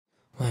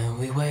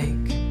we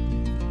wake,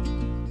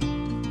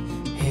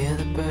 hear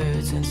the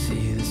birds and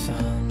see the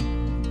sun.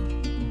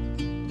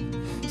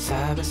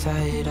 Side by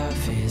side our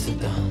fears are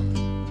done.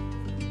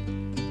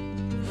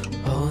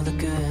 Oh, the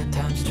good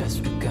times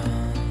just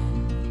begun.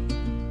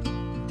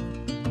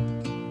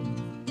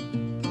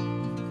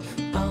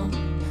 Oh,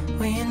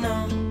 we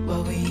know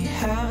what we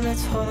have,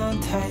 let's hold on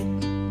tight.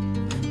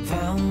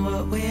 Found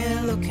what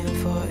we're looking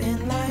for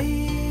in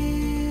life.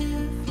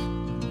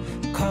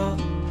 Call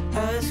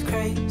us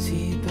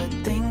crazy, but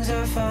things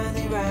are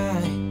finally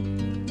right.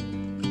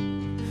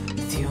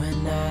 With you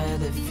and I,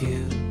 the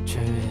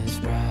future is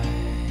bright.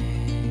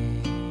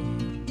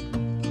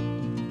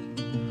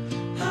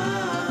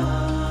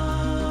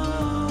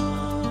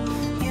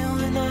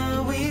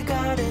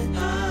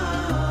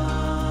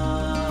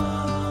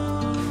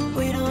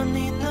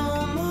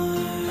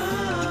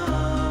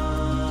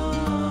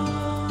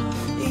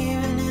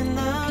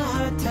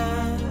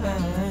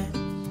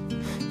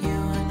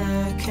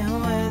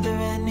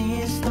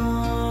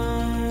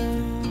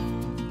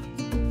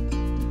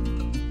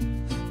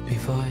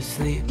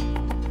 Sleep.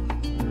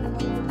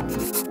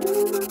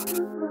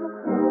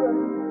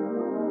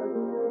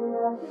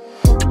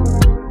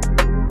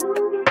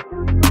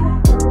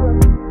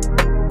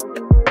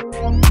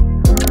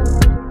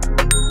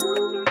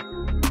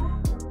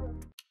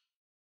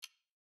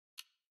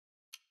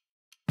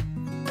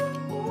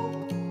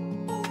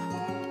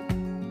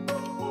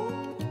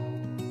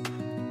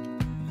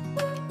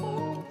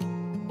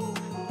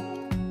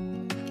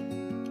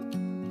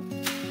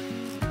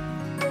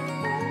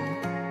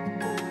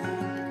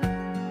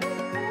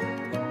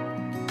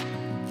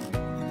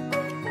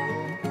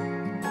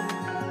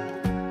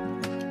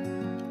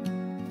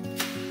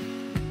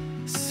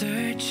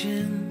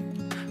 Searching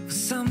for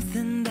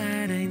something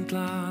that ain't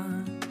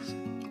lost.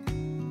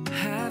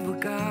 Have we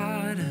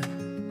got it?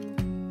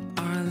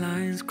 Our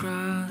lines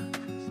crossed.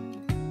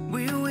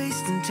 We're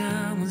wasting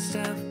time on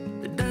stuff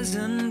that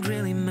doesn't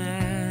really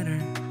matter,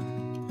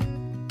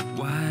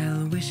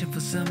 while wishing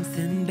for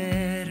something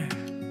better.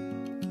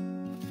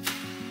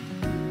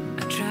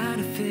 I try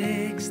to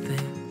fix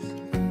things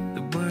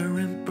that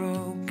weren't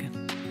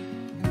broken,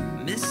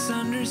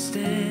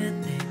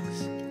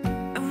 misunderstandings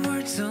and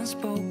words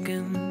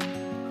unspoken.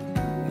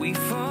 We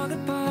fall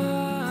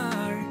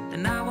apart,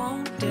 and I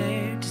won't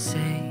dare to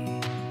say,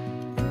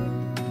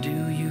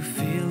 do you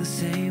feel the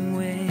same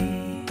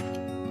way?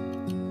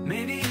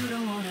 Maybe you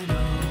don't wanna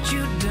know, but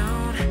you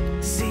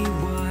don't see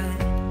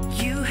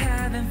what you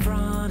have in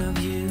front of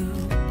you.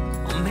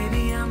 Or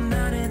maybe I'm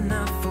not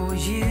enough for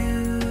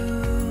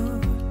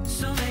you,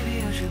 so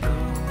maybe I should go.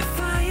 If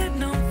I had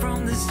known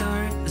from the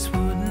start, this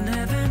wouldn't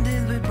have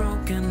ended with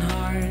broken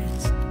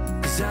hearts.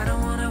 'Cause I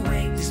don't wanna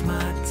waste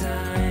my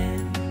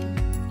time.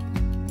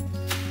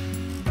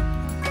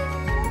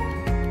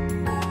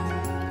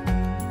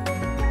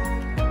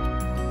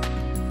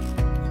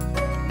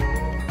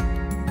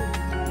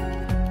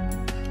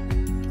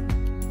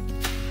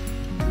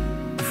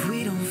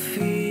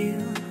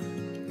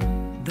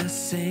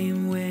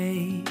 Same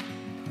way,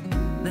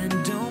 then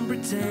don't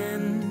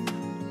pretend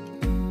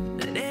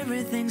that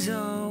everything's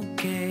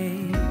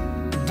okay.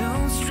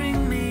 Don't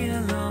string me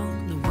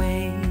along the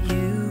way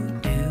you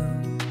do.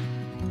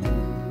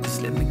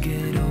 Just let me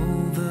get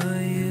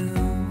over you.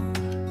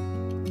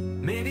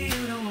 Maybe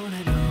you don't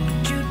wanna know,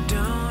 but you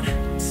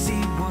don't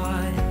see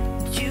what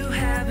you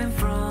have in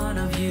front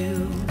of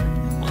you.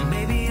 Or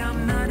maybe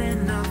I'm not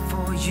enough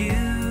for you,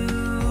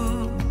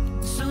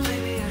 so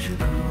maybe I should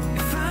go.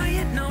 If I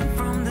had known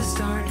from the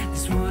start,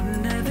 this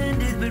wouldn't have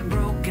ended with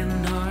broken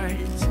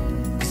hearts.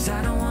 'Cause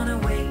I don't wanna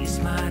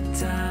waste my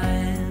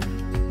time,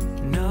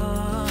 no.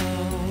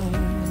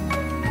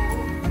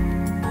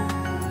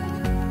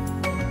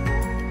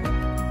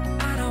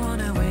 I don't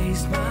wanna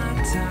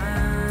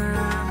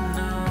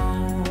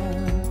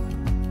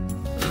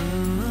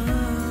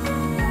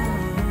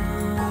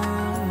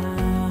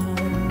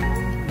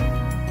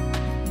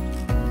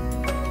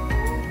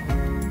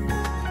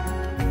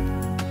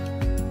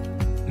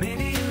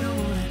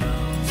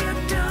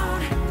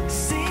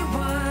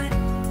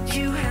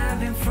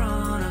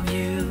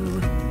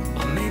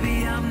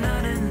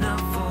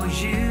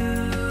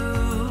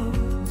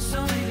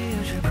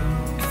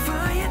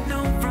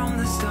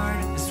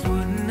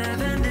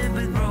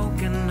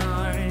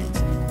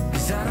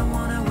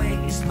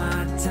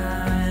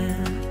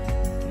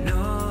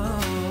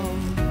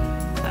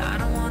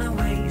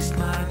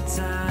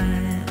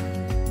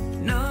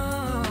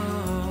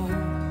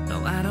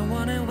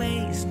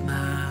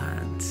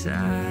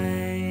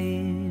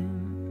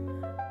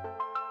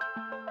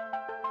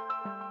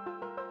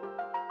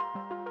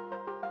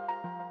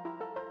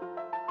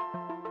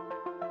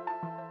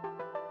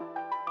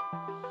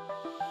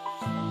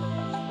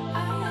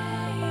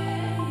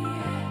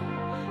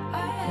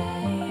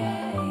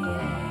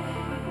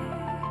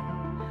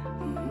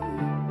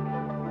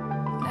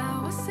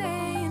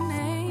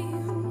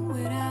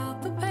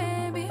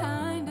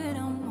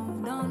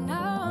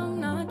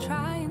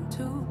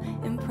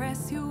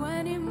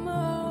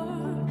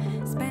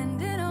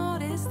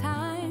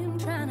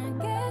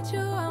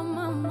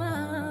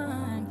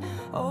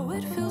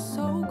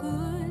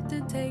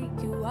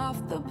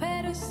off the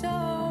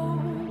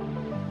pedestal.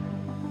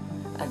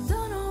 I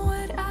don't know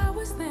what I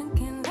was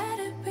thinking. Let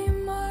it be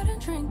more than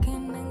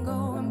drinking and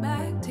going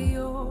back to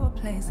your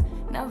place,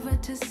 never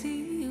to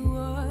see you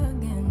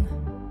again.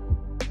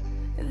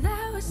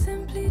 That was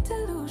simply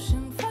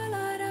delusion,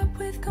 followed up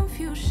with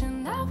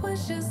confusion. That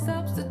was just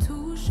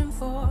substitution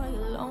for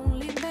your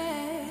lonely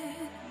bed.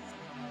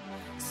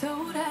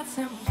 So that's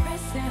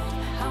impressive,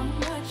 how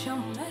much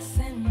you're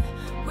messing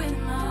with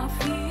my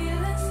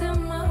feelings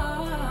in my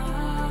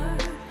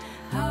heart.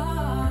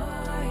 Oh,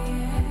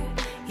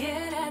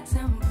 yeah, that's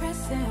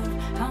impressive,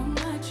 how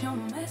much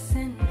you're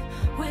messing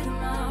with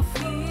my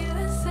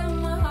feelings in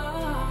my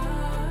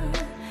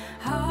heart.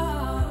 Oh,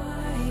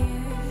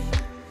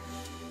 yeah.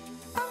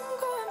 I'm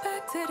going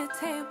back to the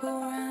table,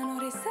 I know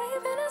they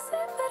saving us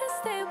for the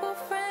stable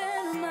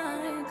friend of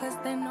mine, 'cause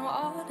they know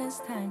all this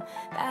time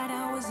that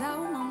I was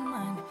out my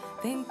mind,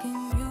 thinking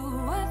you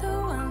were the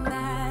one,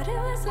 that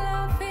it was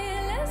love,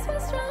 feelings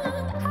were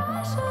strong.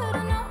 I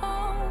should've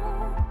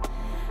known,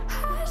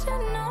 I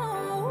should know.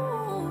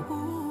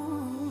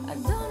 I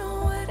don't know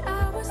what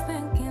I was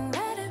thinking.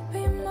 Let it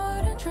be more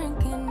than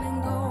drinking and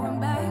going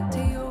back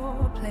to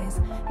your place,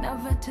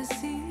 never to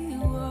see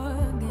you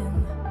again.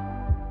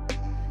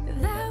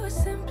 That was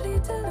simply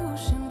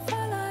delusion,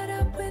 followed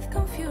up with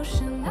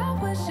confusion. That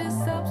was just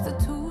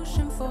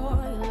substitution for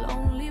your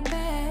lonely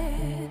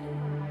bed.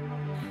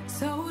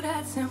 So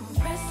that's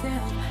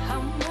impressive,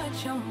 how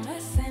much you're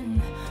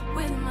messing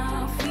with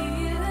my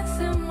feelings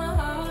in my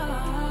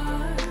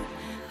heart.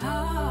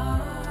 Oh,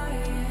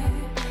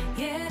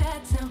 yeah,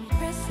 that's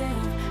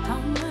impressive, how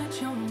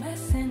much you're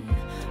messing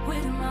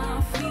with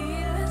my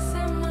feelings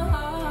in my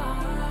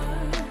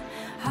heart.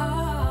 Oh,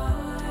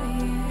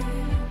 yeah.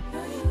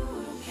 No, you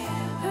don't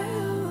care, no,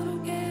 you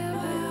don't care,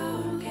 no, you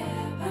don't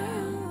care, no,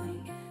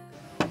 you don't care.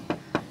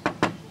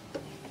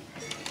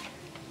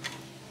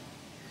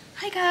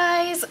 Hi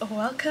guys,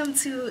 welcome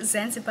to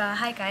Zanzibar.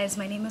 Hi guys,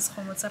 my name is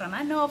Kgomotso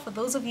Ramano. For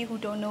those of you who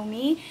don't know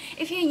me,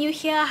 if you're new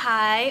here,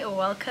 hi,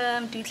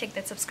 welcome. Do click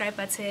that subscribe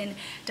button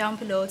down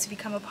below to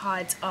become a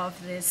part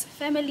of this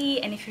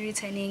family. And if you're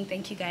returning,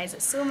 thank you guys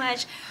so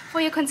much for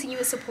your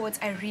continuous support.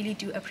 I really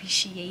do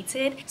appreciate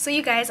it. So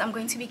you guys, I'm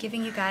going to be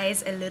giving you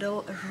guys a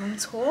little room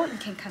tour. You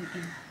can come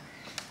in.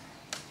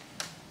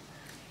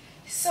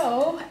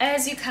 So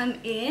as you come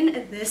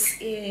in, this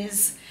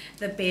is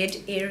the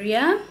bed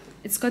area.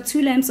 It's got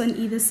two lamps on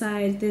either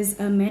side. There's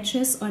a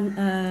mattress on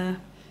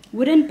a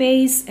wooden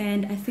base,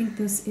 and I think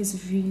this is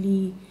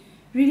really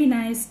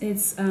nice.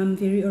 It's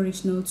very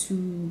original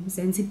to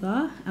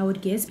Zanzibar, I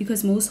would guess,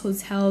 because most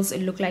hotels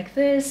look like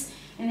this.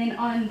 And then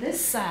on this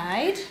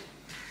side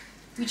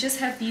we just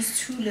have these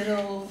two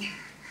little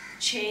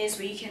chairs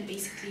where you can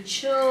basically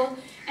chill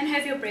and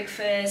have your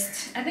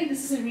breakfast. I think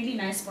this is a really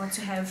nice spot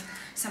to have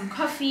some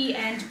coffee.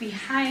 And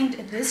behind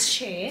this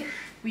chair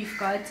we've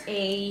got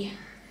a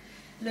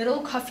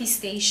little coffee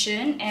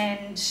station,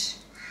 and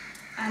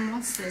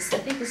what's this? I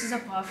think this is a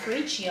bar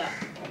fridge. Yeah.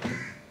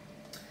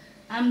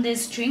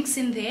 There's drinks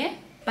in there,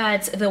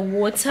 but the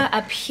water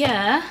up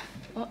here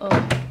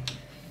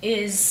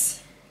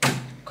is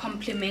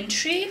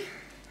complimentary.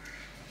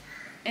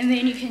 And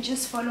then you can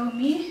just follow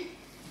me.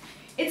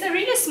 It's a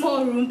really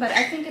small room, but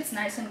I think it's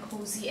nice and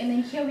cozy. And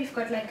then here we've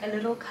got like a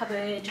little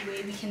cupboard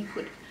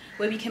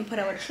where we can put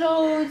our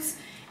clothes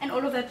and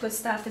all of that good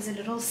stuff. There's a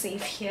little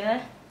safe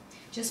here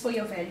just for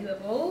your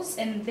valuables.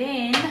 And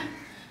then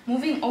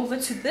moving over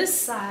to this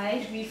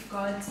side, we've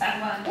got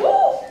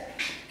our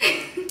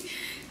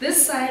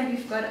this side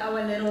we've got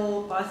our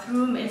little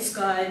bathroom. It's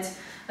got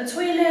a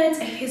toilet,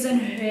 a his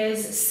and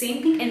hers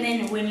sink. And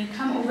then when you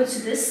come over to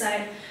this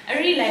side, I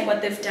really like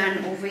what they've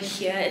done over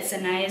here. It's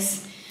a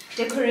nice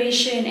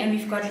decoration, and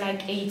we've got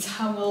like a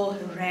towel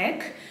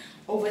rack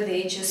over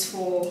there just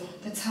for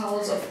the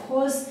towels, of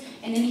course.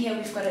 And then here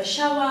we've got a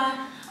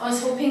shower. I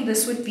was hoping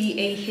this would be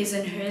a his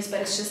and hers,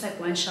 but it's just like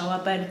one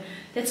shower, but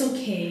that's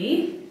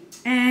okay.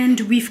 And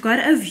we've got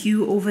a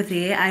view over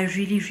there. I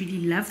really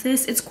love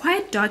this. It's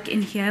quite dark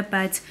in here,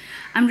 but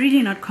I'm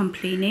really not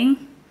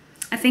complaining.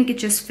 I think it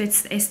just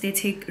fits the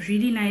aesthetic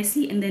really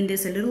nicely. And then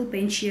there's a little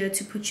bench here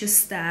to put your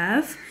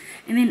stuff.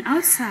 And then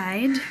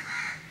outside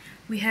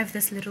we have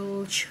this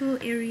little chill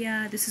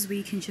area. This is where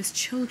you can just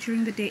chill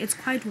during the day. It's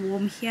quite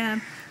warm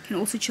here. You can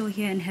also chill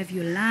here and have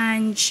your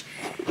lunch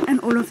and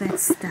all of that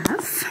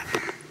stuff.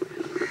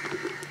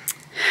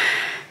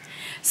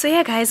 So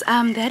yeah guys,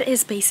 that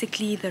is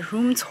basically the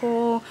room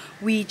tour.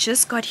 We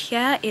just got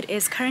here. It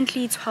is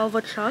currently 12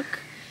 o'clock.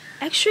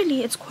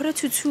 Actually, it's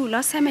 1:45.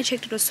 Last time I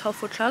checked it was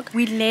 12 o'clock.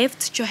 We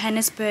left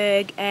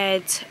Johannesburg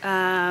at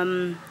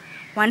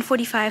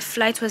 1:45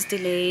 flight was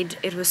delayed.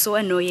 It was so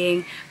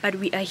annoying, but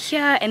we are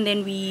here, and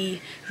then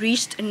we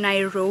reached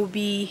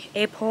Nairobi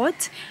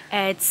airport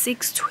at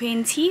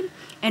 6:20,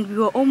 and we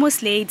were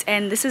almost late,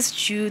 and this is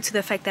due to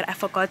the fact that I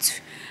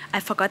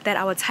forgot that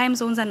our time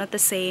zones are not the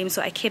same,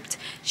 so I kept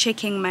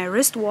checking my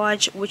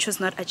wristwatch, which was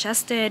not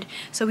adjusted,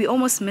 so we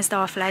almost missed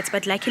our flights.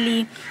 But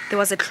luckily there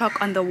was a clock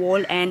on the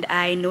wall and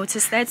I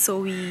noticed that, so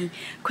we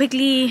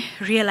quickly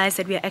realized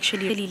that we are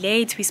actually really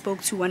late. We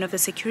spoke to one of the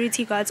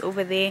security guards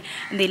over there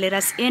and they let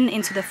us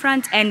into the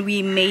front, and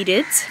we made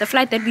it. The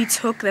flight that we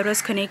took that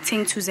was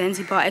connecting to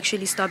Zanzibar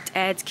actually stopped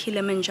at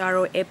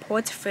Kilimanjaro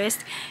airport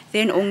first,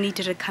 then only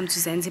did it come to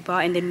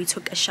Zanzibar, and then we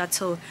took a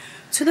shuttle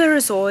to the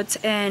resort,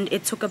 and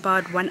it took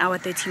about 1 hour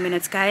 30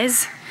 minutes.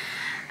 Guys,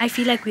 I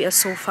feel like we are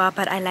so far,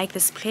 but I like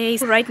this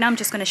place. Right now I'm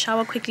just gonna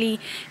shower quickly,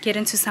 get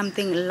into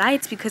something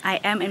light because I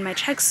am in my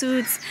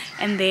tracksuits,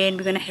 and then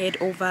we're gonna head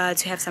over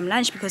to have some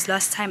lunch because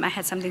last time I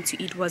had something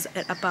to eat was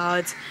at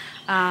about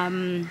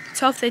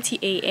 12:30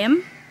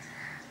 a.m.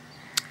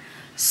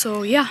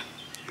 So yeah.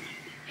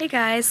 Hey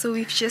guys, so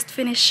we've just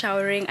finished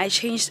showering. I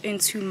changed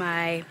into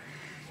my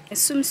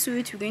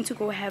swimsuit. We're going to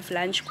go have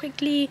lunch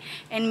quickly,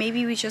 and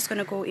maybe we're just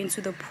gonna go into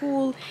the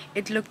pool.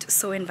 It looked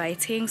so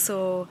inviting,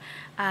 so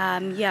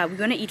yeah, we're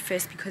gonna eat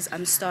first because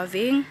I'm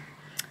starving.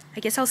 I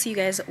guess I'll see you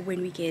guys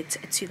when we get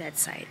to that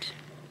side.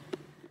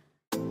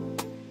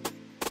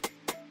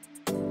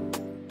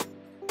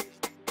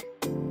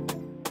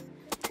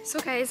 So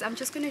guys, I'm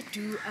just gonna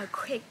do a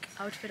quick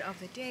outfit of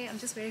the day. I'm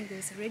just wearing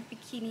this red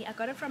bikini. I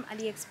got it from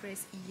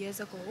AliExpress years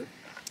ago,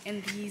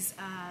 and these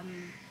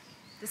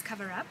this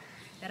cover up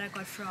that I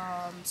got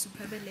from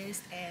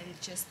Superbalist, and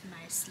just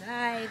my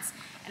slides.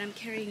 And I'm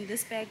carrying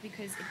this bag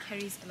because it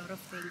carries a lot of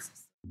things.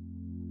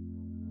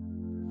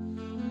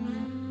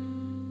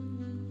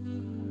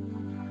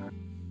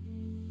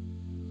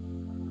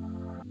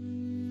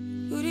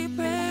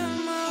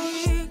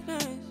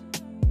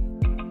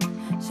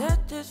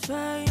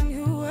 Satisfying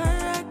you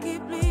when I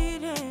keep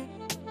bleeding.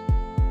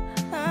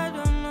 I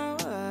don't know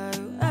why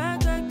you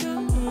act like you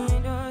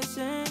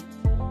innocent.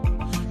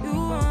 You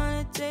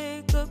wanna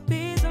take a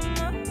piece of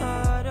my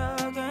heart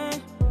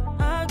again.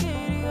 I'll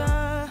get you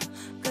up,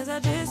 cause I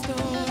just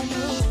don't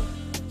know.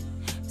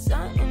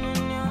 Something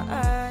in your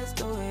eyes,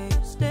 the way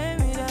you stare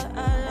me that I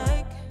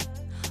like.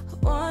 I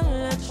wanna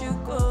let you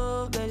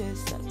go, but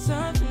it's like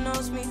something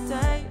holds me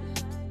tight.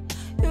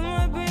 You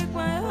might break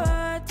my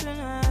heart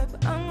tonight,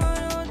 but I'm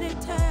gonna hold it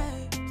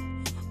tight.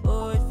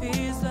 Oh, it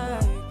feels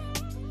like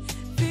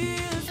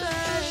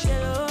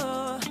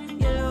yellow,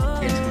 yellow.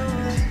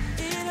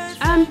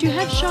 Do you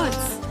have shots?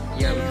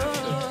 Yeah, we have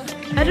shots.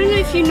 I don't know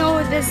if you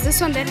know, there's this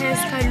one that has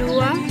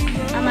kalua,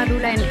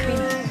 amarula, and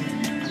cream.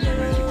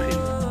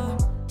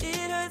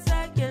 It hurts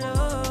like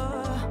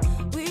yellow.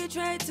 We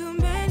tried too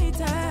many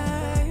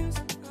times.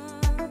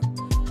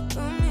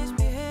 Don't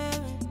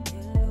misbehave.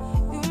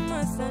 You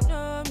must not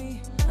know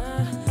me.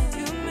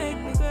 You make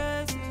me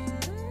crazy.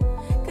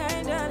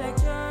 Kinda like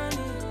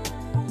Johnny.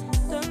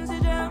 Don't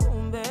sit down,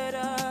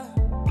 better.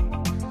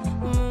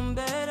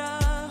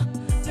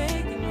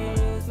 Making me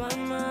lose my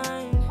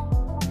mind.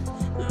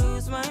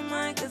 Lose my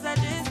mind, cause I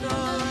just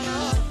don't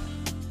know.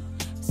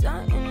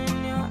 Something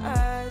in your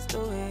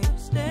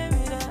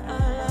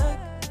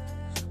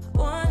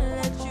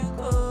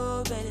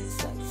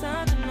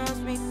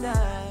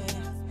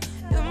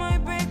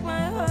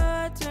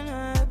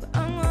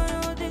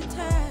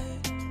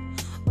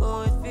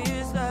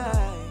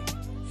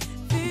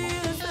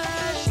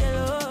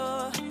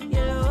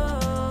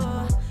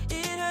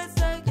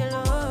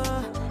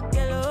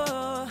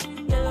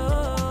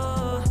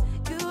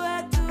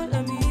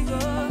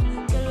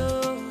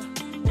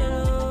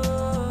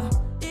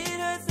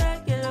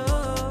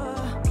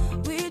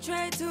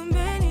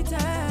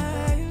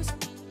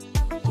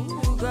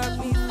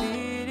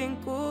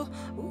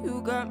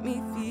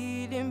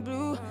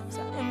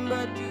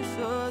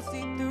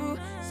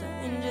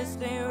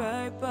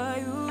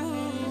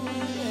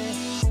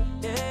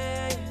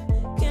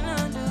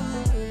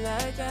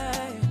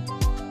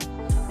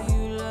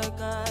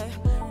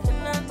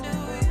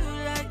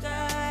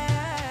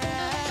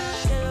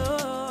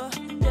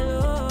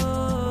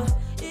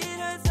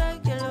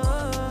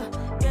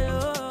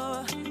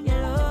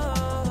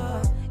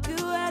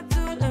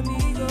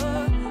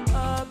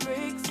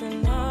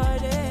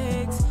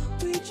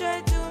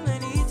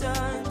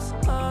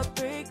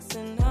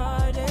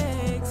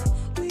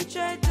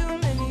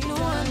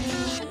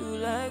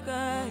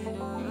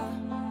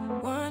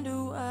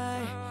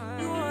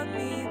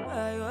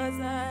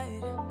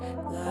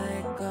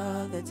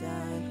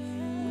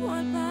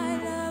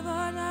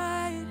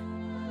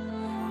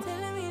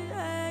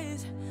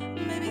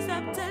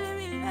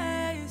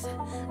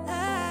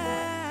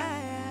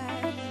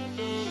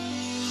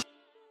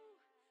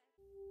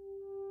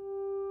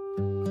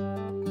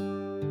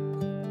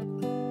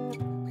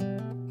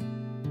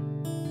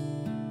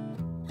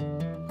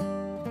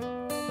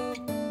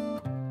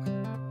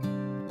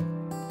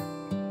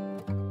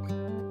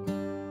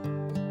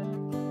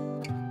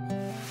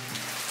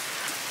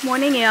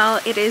Morning,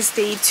 y'all. It is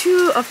day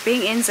 2 of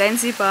being in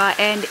Zanzibar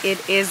and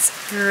it is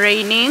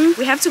raining.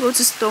 We have to go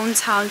to Stone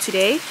Town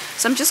today,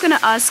 so I'm just gonna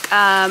ask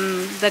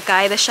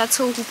the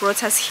shuttle who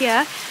brought us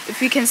here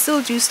if we can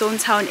still do Stone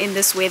Town in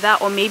this weather,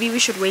 or maybe we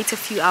should wait a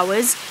few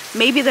hours.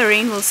 Maybe the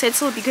rain will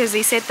settle, because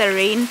they said the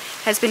rain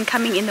has been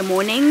coming in the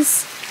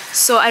mornings.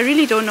 So I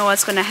really don't know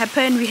what's gonna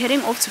happen. We're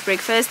heading off to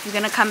breakfast. We're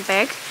gonna come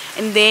back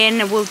and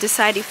then we'll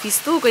decide if we're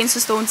still going to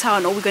Stone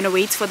Town or we're gonna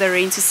wait for the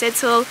rain to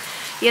settle.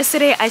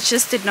 Yesterday I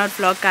just did not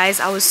vlog, guys.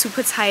 I was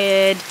super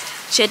tired.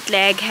 Jet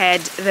lag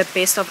had the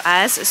best of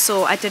us,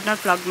 so I did not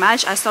vlog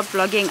much. I stopped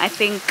vlogging,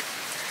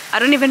 I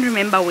don't even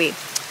remember where.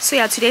 So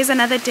yeah, today's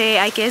another day.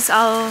 I guess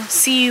I'll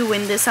see you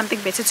when there's something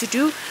better to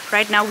do.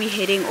 Right now we're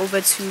heading over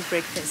to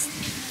breakfast.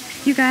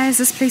 You guys,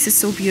 this place is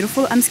so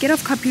beautiful. I'm scared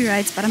of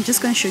copyrights, but I'm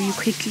just gonna show you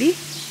quickly.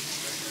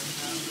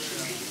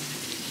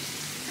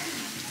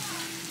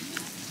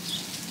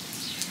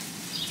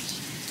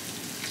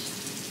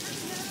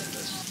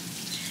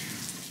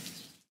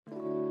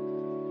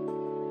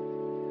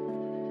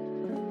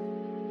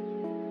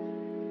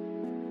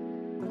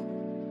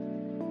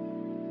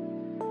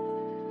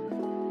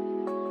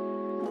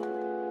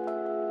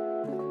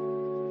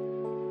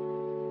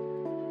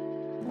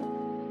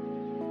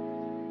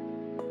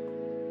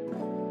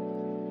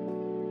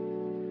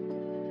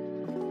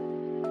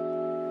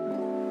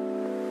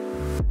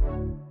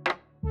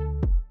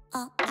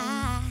 All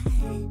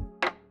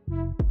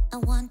I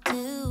want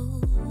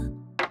to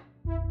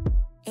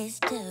is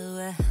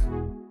to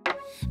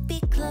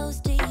be close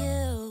to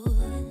you,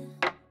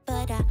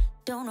 but I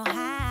don't know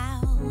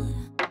how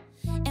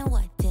and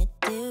what to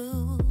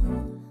do.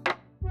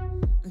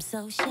 I'm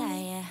so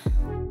shy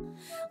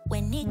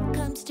when it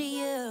comes to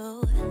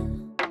you,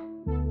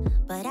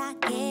 but I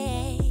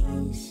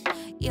guess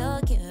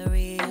you're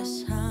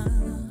curious, huh?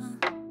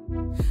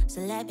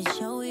 So let me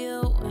show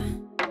you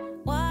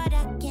what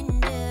I can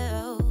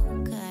do,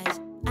 'cause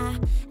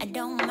I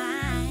don't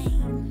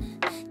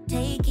mind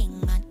taking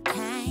my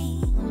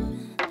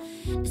time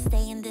to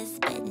stay in this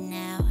bed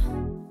now,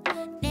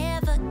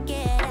 never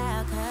get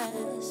out,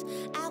 'cause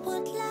I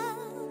would love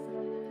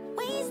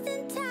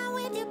wasting time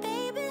with you,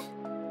 baby,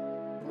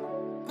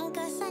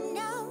 'cause I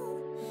know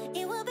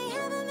it will be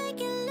heaven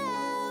making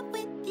love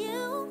with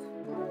you.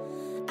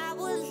 I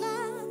would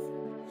love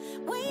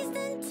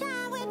wasting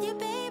time with you,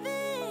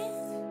 baby,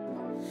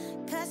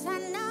 'cause I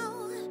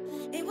know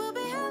it will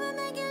be heaven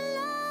making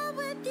love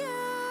with you.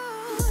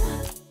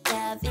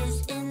 Love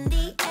is in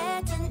the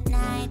air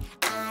tonight.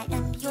 I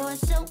am yours,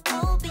 so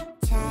hold me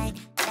tight.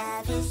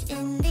 Love is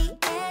in the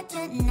air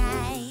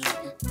tonight.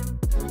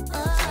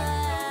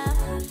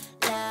 Oh,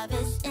 love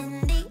is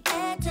in the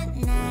air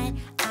tonight.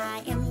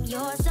 I am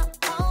yours, so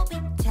hold me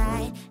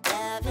tight.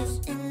 Love is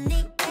in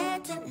the air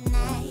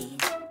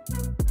tonight.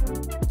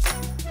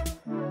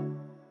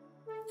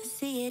 I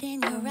see it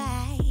in your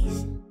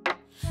eyes.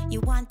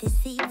 You want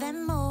this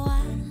even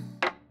more,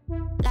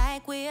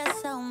 like we are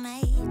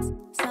soulmates,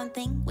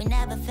 something we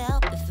never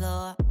felt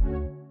before.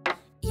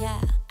 Yeah,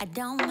 I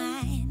don't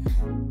mind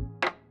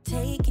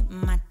taking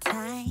my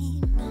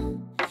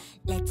time.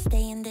 Let's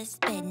stay in this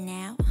bed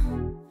now,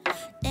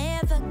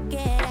 never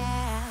get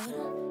out,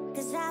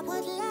 'cause I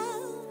would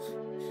love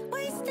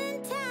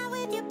wasting time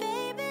with you,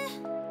 baby,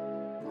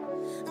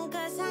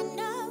 'cause I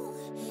know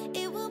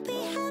it will be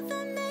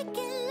heaven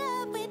making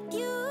love with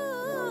you.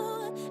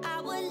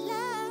 I would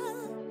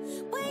love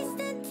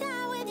wasting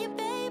time with you,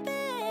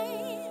 baby,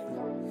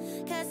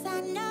 'cause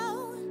I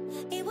know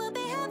it will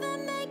be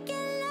heaven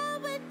making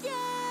love with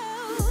you.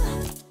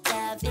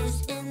 Love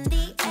is in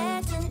the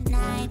air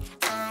tonight.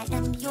 I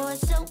am yours,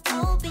 so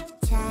hold me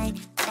tight.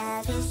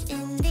 Love is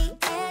in the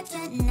air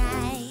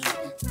tonight.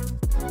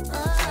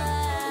 Oh,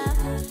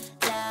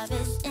 love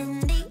is in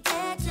the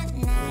air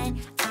tonight.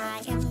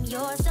 I am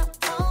yours, so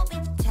hold me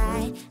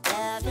tight.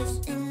 Love is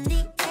in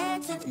the air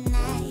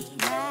tonight.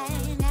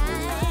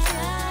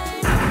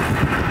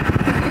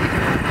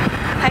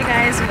 Hi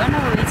guys, we're on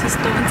our way to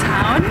Stone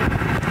Town.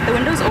 The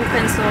window's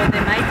open, so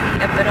there might be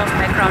a bit of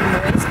background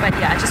noise, but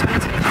yeah, I just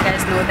wanted to let you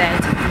guys know that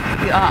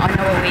we are on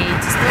our way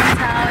to Stone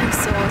Town,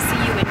 so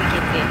see you when we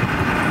get there.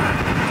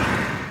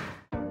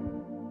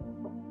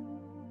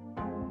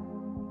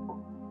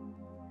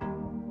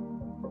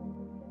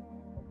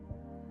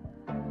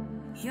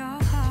 Your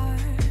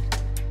heart,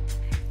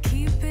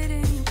 keep it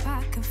in your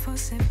pocket for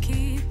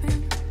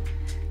safekeeping.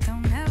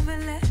 Don't ever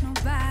let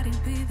nobody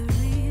be the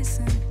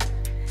reason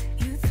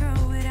you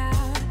throw it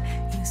out,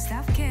 you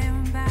stop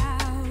caring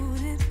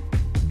about it.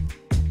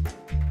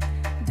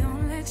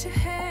 Don't let your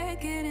head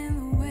get in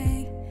the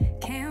way,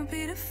 can't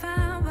be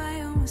defined by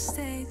your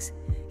mistakes.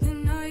 You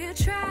know you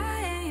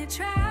try and you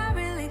try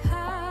really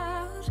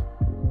hard,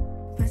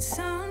 but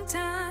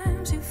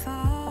sometimes you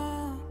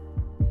fall.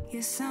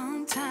 Yeah,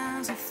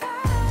 sometimes you fall.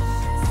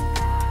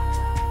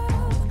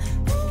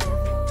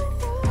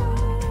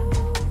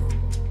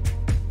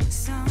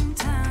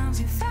 Sometimes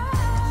you fall.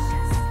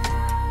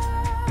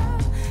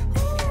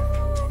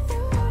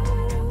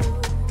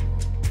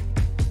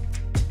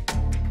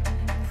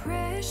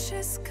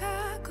 Precious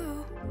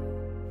cargo,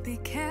 be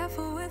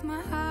careful with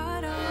my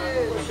heart.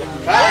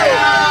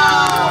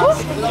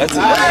 That's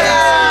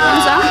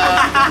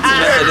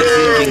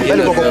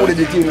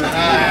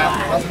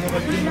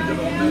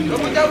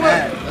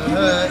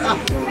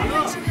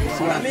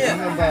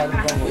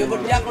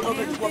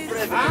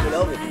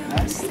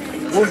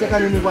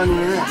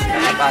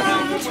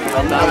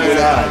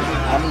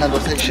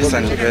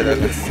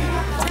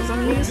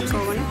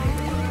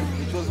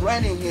It was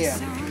raining here,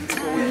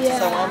 so we had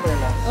some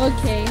umbrella.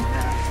 Okay.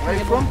 Where are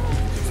you from?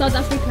 South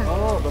Africa.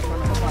 Oh,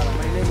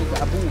 my name is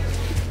Abu.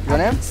 Your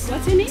name?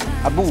 What's your name?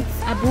 Abu.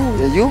 Abu.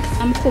 Yeah, you?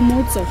 I'm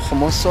Kgomotso.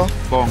 Kgomotso.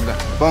 Bonga.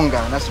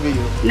 Bonga. Nice to meet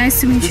you. Nice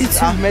to meet you This is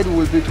too. Ahmed. We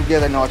will be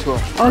together in our tour.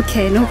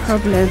 Okay, no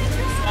problem.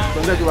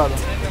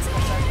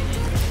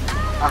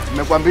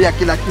 Nimekwambia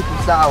kila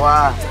kitu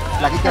sawa.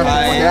 Lakini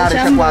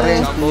tayari kwa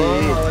arrange.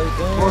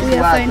 We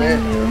are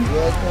finding you.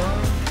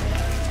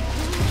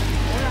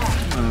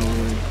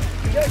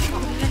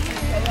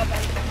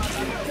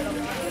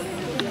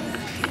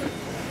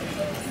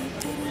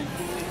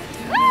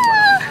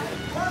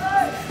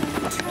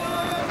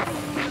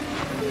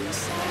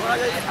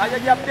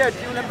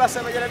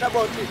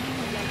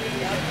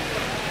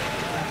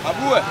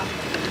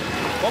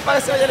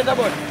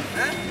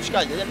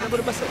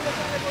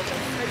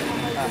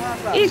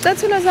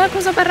 Tatula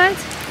zako zapa right?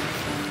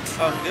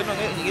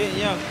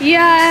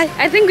 Yeah,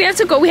 I think we have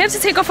to go. We have to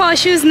take off our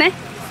shoes, ne?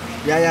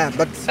 Yeah,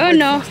 but Oh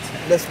no.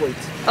 let's wait.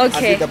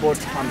 Okay. Until the boat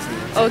comes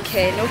in.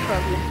 Okay, no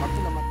problem.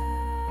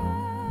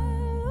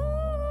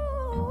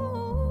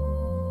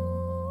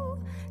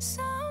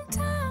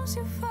 Sometimes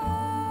you fall.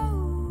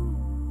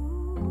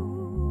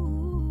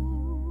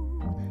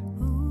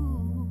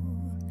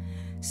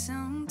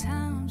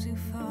 Sometimes you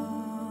fall.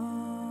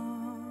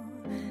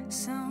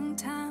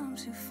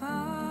 Sometimes you fall.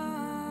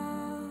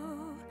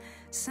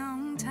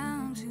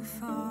 Sometimes you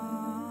fall.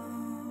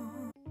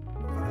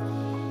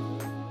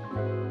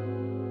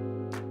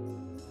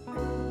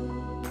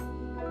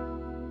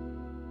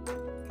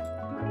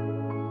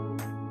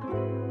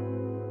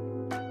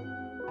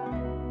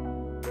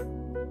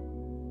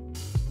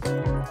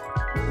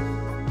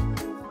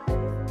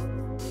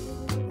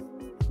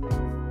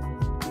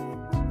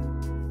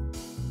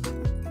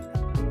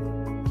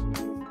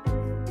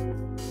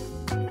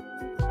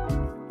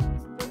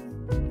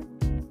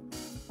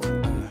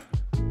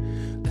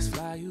 Let's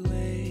fly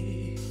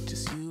away,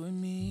 just you and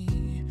me.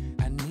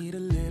 I need a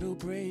little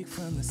break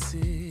from the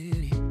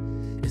city.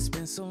 It's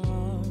been so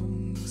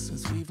long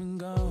since we've been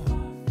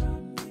gone.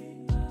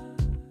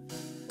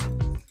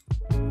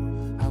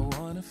 I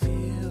wanna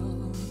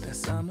feel that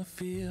summer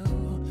feel,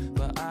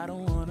 but I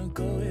don't wanna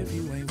go if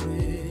you ain't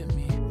with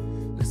me.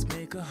 Let's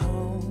make a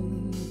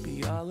home,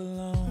 be all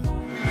alone.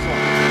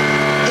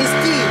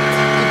 Instead,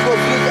 it was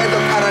used as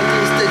a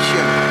quarantine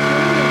station,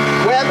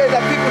 whereby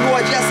the people who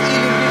are just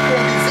ill in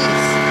different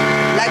disease,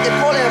 like the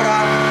cholera,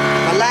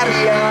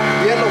 malaria,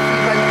 yellow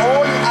fever, and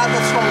all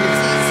other strong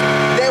disease,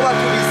 they were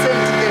to be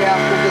sent there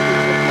for the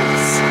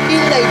treatments.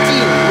 In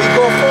 19, we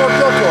go 4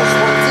 turtles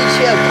from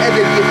Seychelles at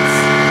the gates.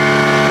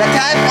 The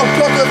type of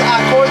turtles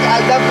are called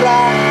Aldabra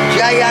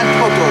giant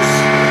turtles.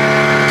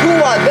 2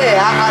 are there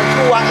and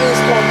 2 are in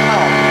Stone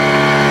Town.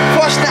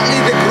 Fortunately,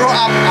 they grow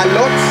up a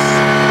lot.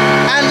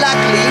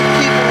 Unluckily,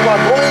 people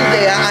were going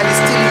there and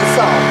stealing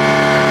some.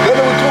 Then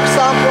we took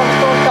some from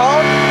Stone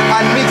Town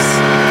and mixed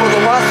for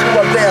the ones who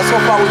were there. So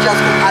far, we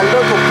just got a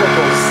lot of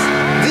turtles.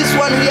 This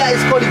one here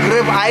is called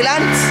Grave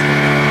Island.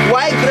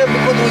 Why grave?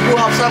 Because we do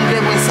have some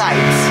grave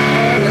inside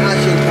in the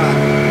ancient time.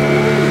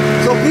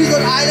 So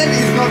Prison Island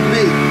is not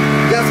big.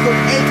 Just got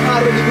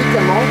 800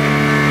 meter long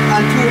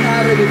and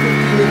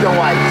 250 meter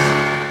wide.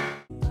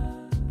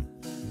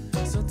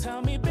 So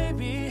tell me,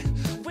 baby,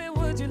 where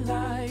would you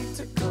like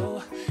to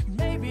go?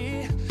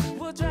 Maybe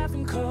we'll drive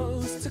from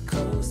coast to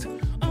coast,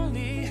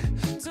 only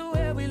to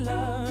where we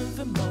love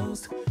the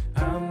most.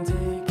 I'm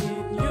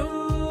taking you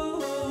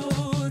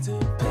to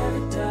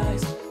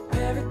paradise,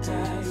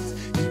 paradise.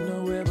 You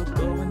know where we're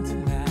going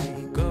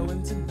tonight,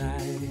 going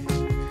tonight.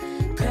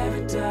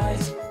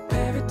 Paradise,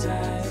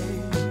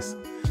 paradise.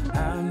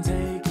 I'm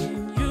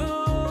taking you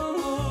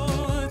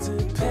to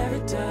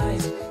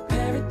paradise,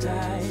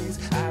 paradise.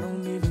 I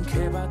don't even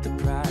care about the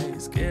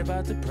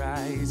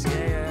price,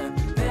 yeah.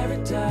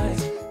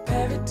 Paradise,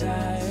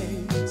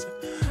 paradise.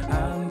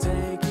 I'm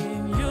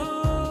taking you.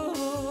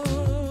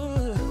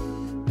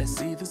 Let's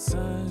see the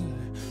sun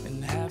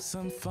and have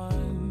some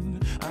fun.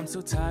 I'm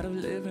so tired of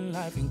living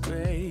life in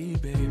gray,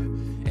 babe.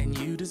 And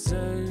you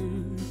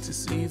deserve to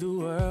see the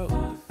world.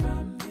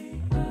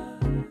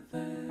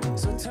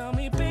 So tell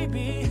me,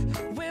 baby,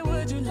 where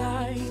would you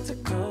like to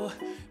go?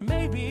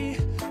 Maybe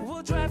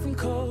we'll drive from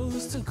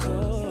coast to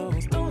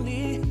coast,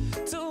 only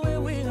to where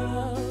we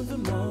love the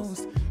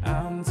most.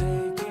 I'm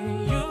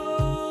taking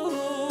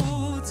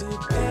you to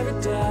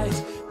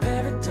paradise,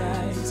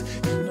 paradise.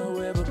 You know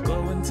where we're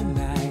going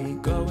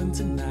tonight, going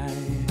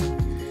tonight.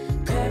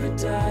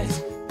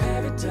 Paradise,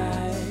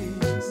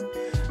 paradise.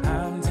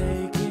 I'm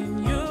taking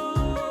you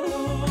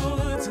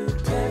to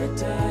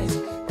paradise,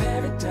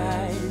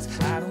 paradise.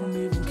 I don't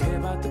even care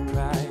about the price.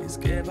 prize,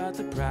 give out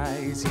the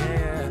prize,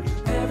 yeah.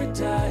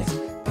 Paradise,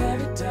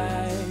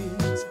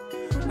 paradise,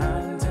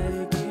 I'm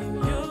taking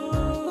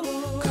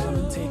you. Come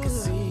and take a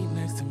seat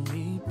next to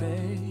me,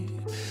 babe.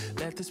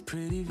 Let this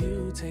pretty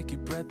view take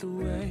your breath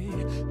away.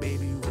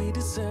 Baby, we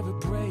deserve a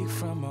break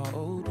from our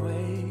old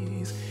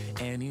ways.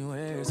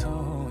 Anywhere's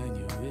home when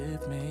you're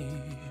with me.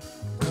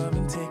 Come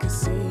and take a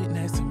seat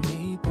next to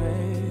me,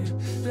 babe.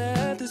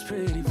 Let this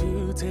pretty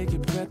view take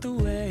your breath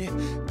away.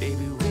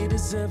 Baby, we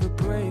deserve a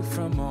break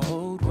from our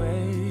old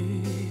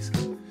ways.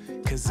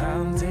 Cause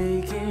I'm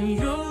taking you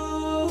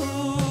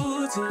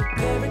to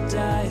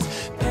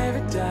paradise,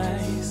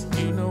 paradise.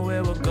 You know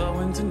where we're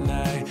going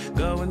tonight,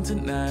 going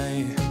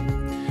tonight.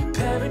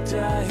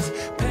 Paradise,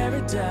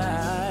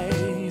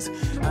 paradise.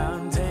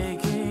 I'm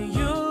taking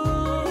you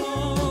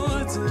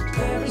to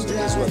paradise.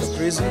 These were the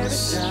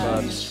prisons,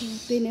 but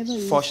They never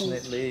use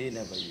fortunately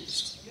never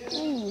used.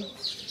 Oh,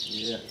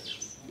 Yeah.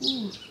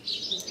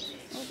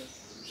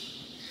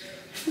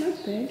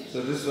 not bad.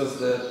 So this was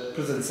the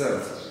prison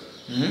cells.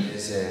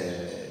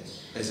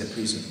 As a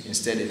prison.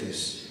 Instead, it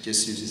was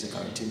just used as a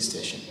quarantine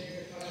station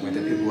where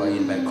the people were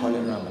in by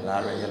cholera,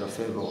 malaria, yellow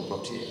fever, or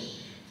brought here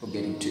for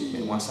getting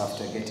treatment. Once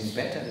after getting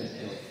better,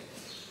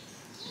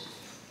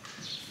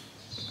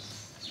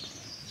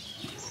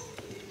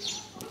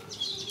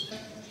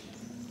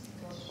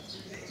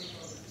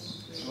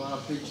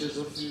 pictures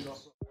of you.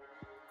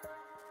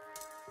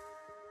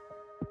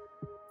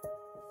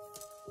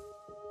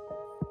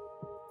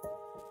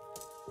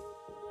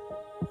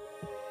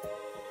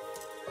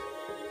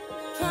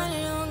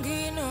 Finally don't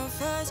get no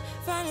fuss,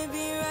 finally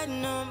be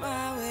riding on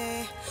my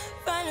way.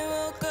 Finally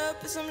woke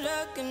up with some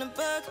luck in the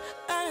book.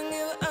 I don't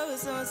give a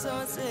what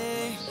someone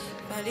say.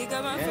 Finally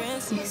got my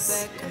friends to me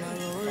back on my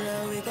roller.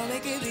 We gon'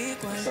 make it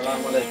big one day.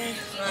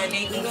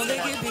 We gon'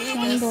 make it big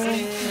one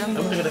day.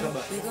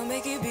 We gon'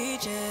 make it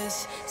big,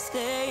 just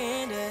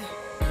stay in there.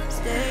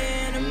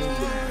 Stay in the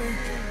moment.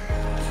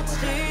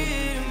 Stay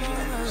in the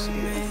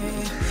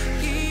moment.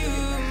 Give you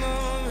a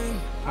moment.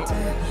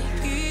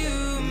 Give you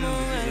a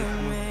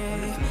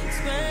moment.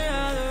 Smell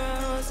all the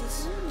roses.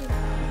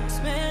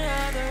 Smell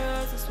all the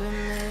roses with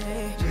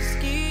me. Just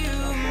give you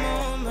a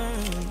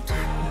moment.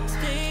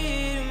 Stay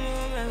in the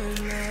moment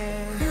with me.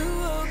 You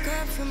woke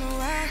up from a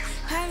while.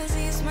 Haven't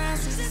seen you smile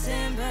since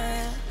December.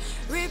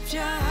 Ripped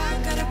your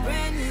heart, got a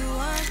brand new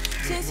one.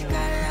 Since you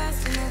got it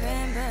last in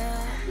November.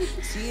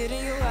 See it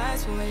in your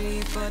eyes when we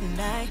leave for the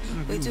night.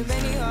 Way too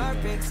many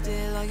heartbreaks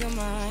still on your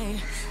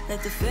mind.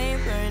 Let the flame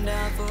burn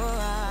down for a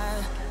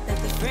while. Let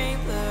the flame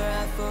blur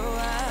out for a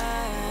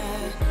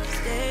while.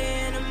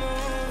 Stay in the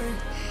moment.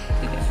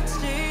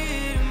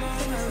 Stay in the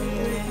moment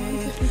with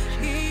me.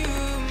 Give you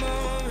a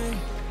moment.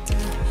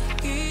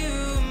 Give you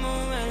a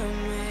moment with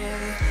me.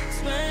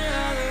 Smell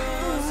all the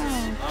roses.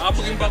 Apa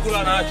yung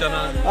bakulan aja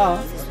na?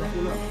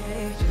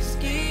 Just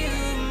give you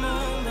a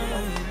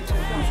moment.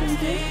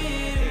 Stay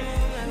in the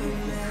moment with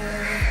me.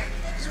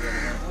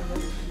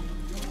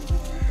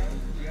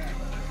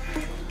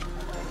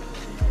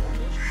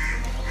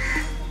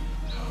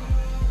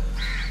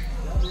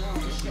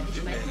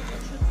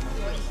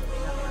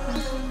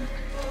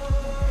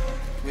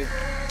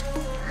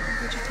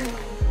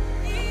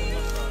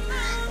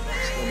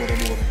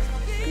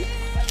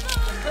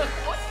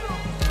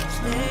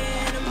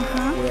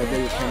 Wherever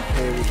you can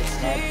play with the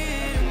heart.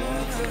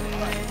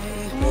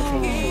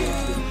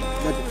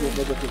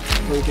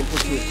 So you can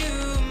put it.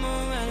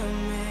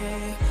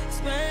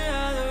 Smell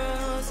all the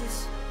roses.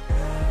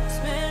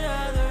 Smell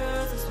all the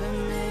roses with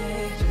me.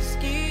 Just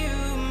give you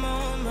a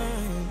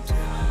moment.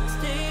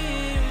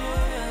 Stay in the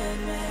moment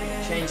with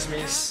me. Change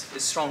means a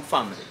strong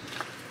family.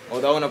 Or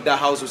the owner of that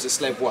house was a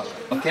slave worker.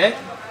 Okay?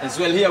 As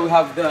well, here we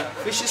have the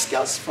fishy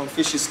scales from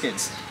fishy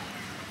skins.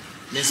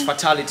 Means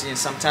fatality and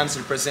sometimes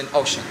represent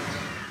ocean.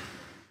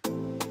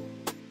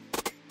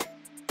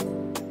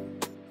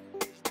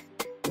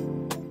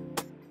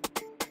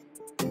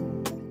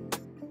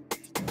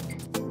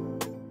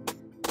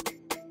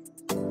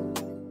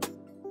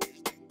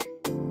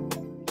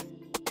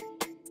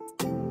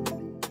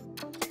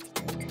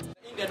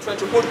 They try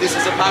to put this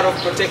as a part of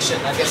protection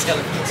against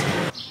elephants.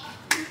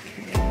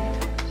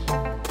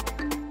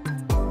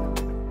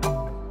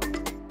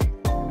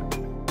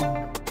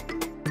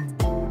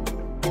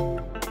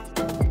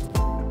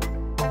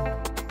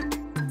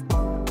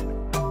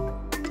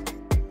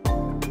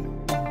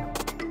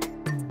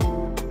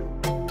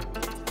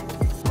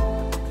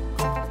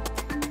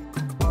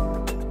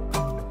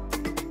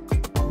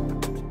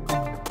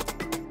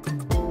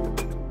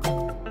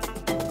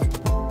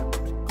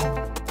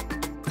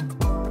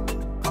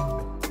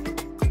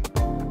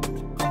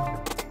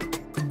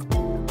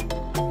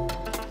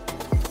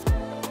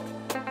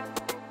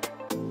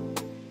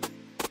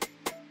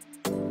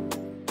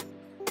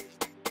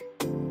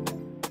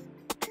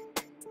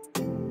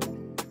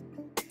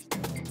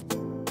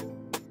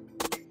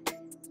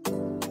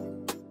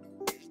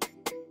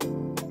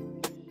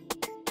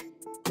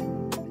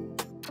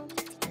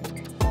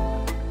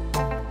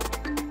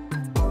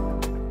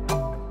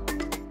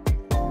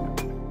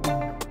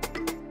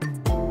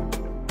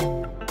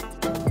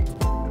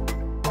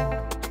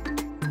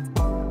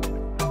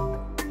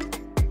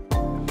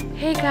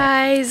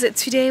 Guys,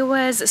 today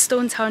was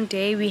Stone Town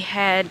Day. We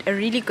had a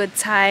really good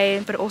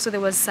time, but also there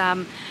was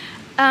some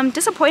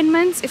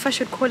disappointments, if I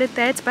should call it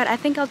that. But I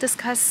think I'll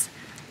discuss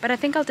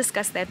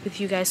that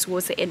with you guys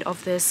towards the end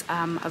of this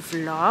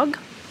vlog.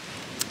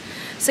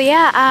 So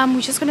yeah,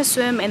 we're just gonna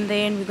swim and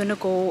then we're gonna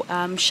go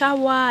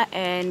shower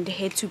and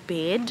head to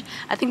bed.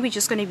 I think we're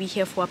just gonna be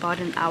here for about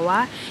an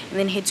hour and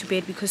then head to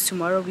bed because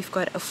tomorrow we've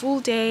got a full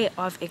day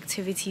of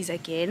activities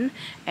again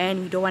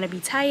and we don't want to be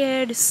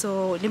tired.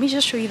 So let me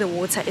just show you the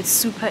water. It's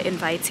super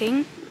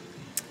inviting.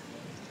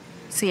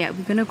 So yeah,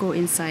 we're gonna go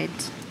inside.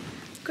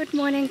 Good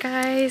morning,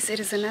 guys. It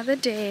is another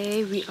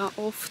day. We are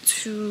off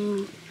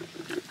to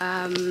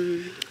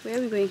where are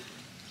we going?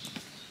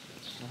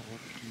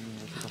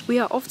 We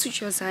are off to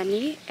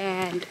Jozani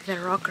and the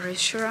Rock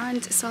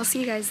restaurant, so I'll see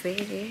you guys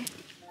there.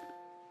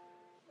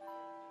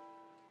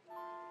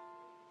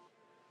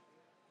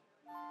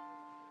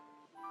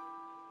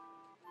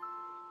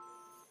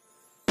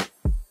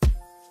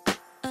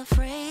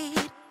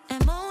 Afraid,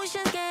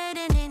 emotions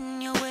getting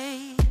in your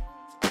way.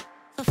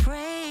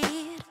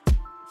 Afraid,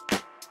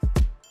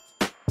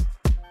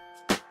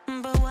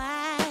 but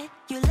why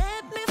you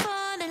let me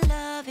fall in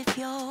love if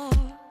you're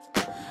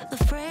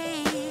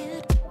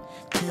afraid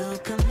to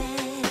commit?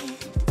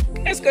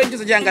 Let's go into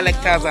the jungle like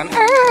Tarzan.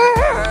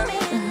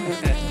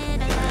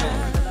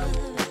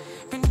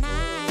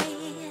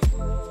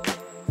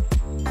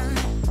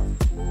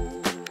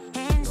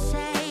 And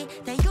say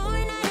that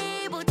you're not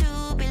able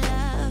to be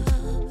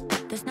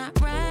loved. That's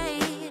not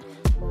right.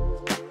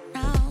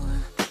 No,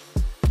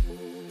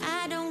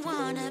 I don't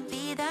wanna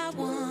be that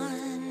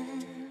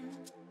one.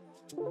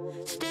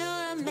 Still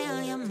a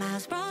million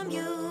miles from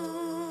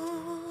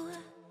you.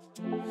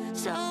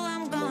 So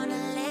I'm gonna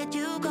let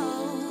you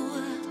go.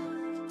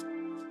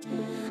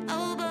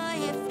 Oh boy,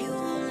 if you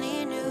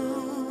only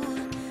knew.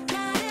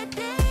 Not a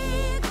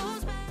day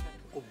goes by.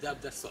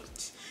 Observe the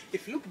salt.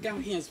 If you look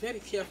down here, it's very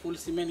careful. You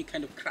see many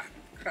kind of crab.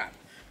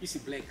 You see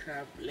black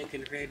crab, black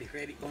and red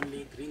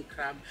only, green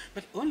crab,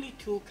 but only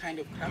two kind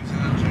of crabs.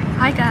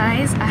 Hi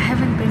guys, I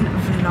haven't been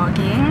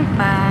vlogging,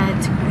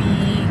 but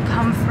we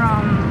come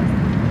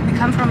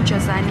from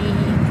Jozani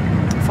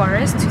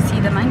forest to see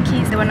the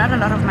monkeys. There were not a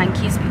lot of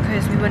monkeys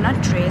because we were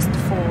not dressed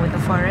for the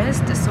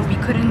forest, so we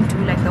couldn't do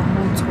like the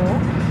whole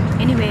tour.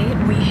 Anyway,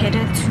 we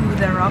headed to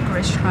the Rock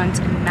restaurant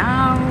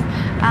now.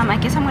 I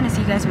guess I'm gonna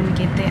see you guys when we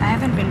get there. I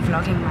haven't been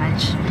vlogging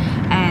much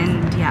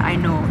and yeah, I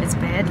know it's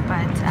bad,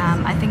 but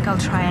I think I'll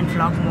try and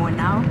vlog more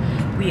now.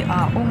 We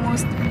are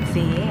almost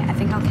there. I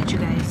think I'll catch you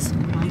guys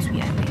once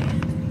we are there.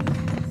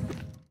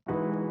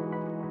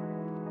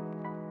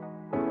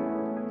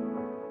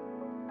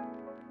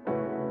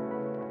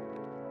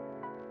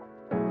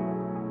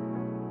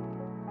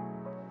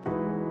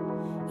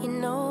 You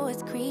know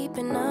it's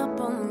creeping up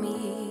on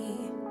me.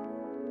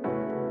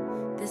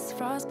 This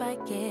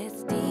frostbite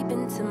gets deep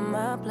into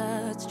my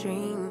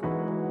bloodstream.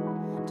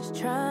 Just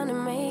trying to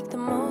make the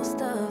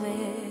most of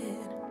it.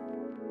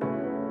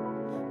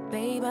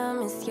 Babe, I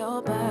miss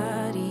your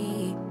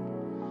body.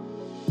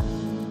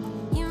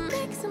 You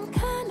make some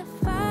kind of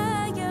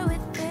fire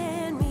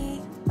within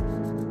me.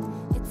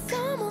 It's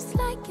almost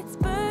like it's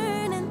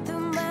burning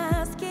through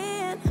my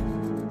skin.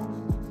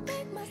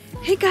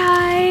 Hey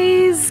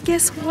guys,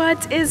 guess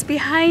what is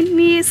behind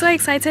me? So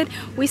excited.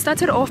 We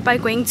started off by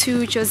going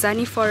to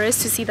Jozani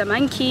forest to see the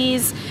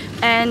monkeys,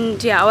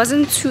 and yeah, I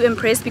wasn't too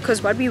impressed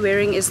because what we're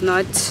wearing is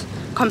not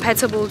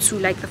compatible to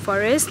like the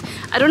forest.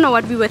 I don't know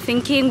what we were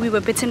thinking. We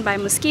were bitten by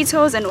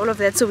mosquitoes and all of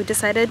that, so we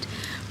decided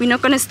we're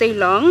not gonna stay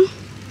long.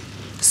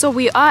 So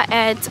we are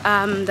at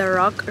the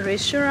Rock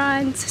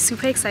restaurant.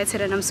 Super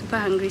excited and I'm super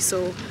hungry,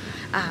 so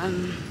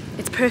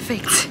it's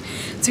perfect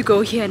to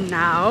go here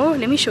now.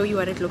 Let me show you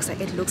what it looks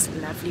like. It looks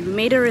lovely. We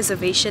made a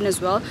reservation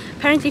as well.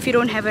 Apparently if you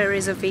don't have a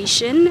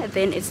reservation,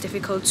 then it's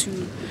difficult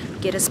to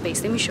get a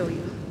space. Let me show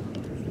you.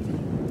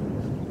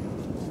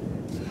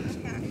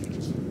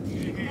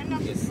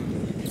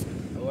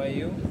 How are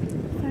you?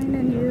 Fine,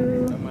 and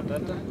you?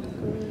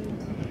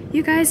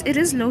 You guys, it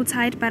is low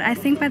tide, but I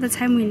think by the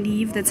time we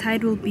leave, the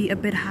tide will be a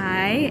bit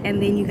high, and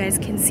then you guys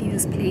can see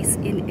this place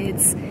in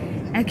its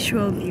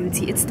actual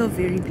beauty. It's still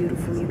very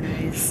beautiful, you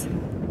guys.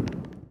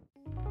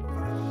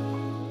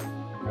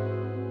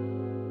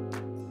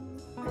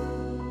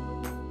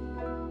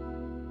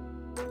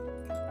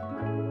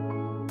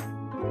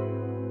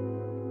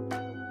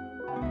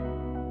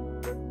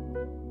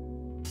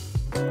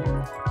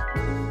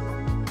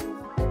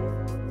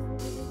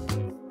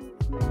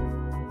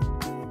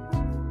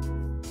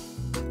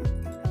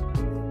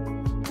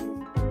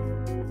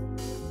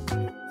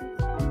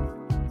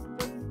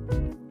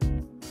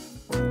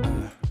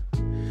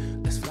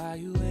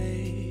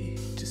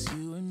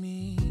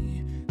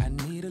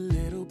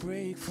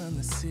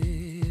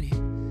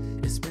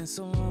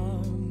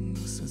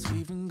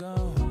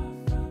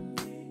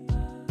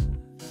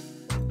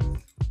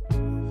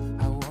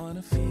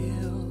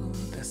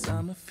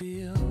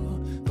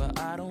 But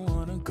I don't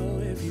wanna go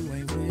if you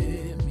ain't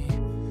with me.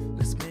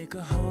 Let's make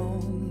a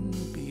home,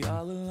 be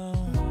all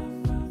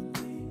alone.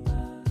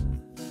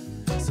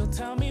 So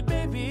tell me,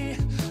 baby,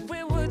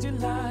 where would you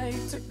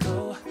like to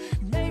go?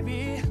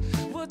 Maybe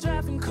we'll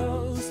drive from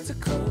coast to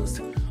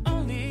coast,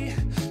 only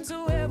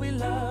to where we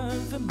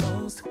love the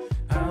most.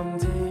 I'm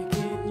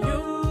taking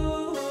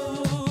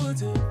you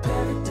to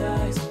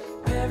paradise,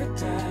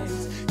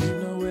 paradise. You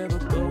know where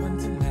we're going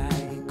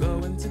tonight,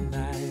 going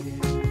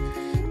tonight.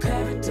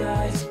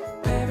 Paradise,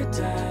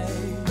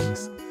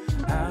 paradise.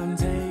 I'm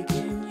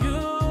taking you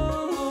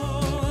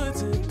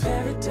to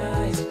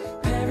paradise,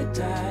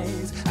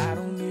 paradise. I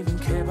don't even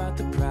care about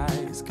the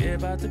price, care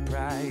about the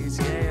price,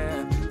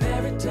 yeah.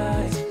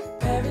 Paradise,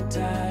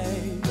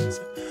 paradise.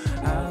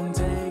 I'm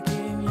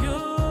taking you.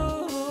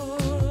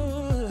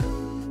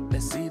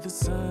 Let's see the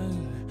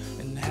sun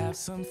and have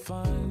some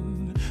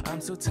fun.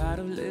 I'm so tired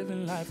of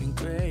living life in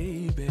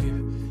gray, babe.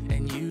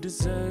 And you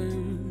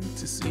deserve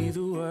to see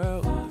the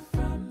world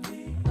from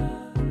the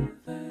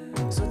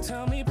other. So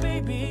tell me,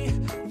 baby,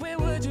 where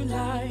would you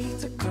like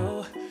to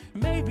go?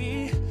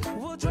 Maybe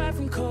we'll drive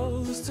from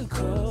coast to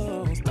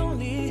coast,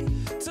 only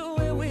to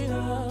where we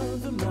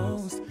love the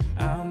most.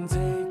 I'm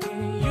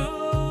taking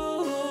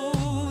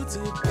you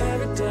to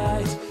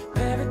paradise,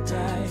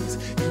 paradise.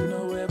 You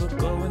know where we're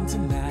going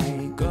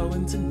tonight,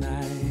 going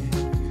tonight.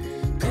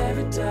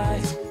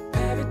 Paradise,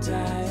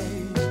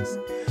 paradise.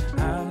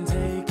 I'm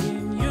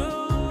taking you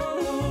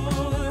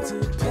to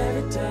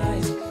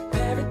paradise,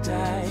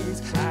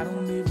 paradise. I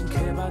don't even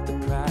care about the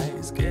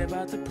price, care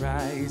about the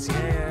price,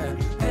 yeah.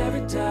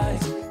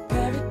 Paradise,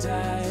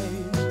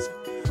 paradise.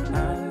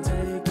 I'm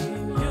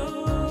taking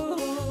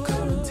you.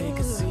 Come and take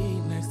a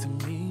seat next to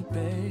me,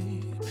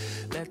 babe.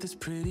 Let this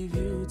pretty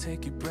view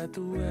take your breath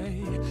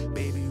away.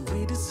 Baby,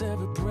 we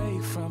deserve a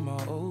break from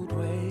our old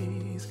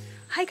ways.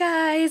 Hi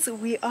guys,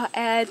 we are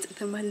at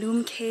the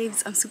Malum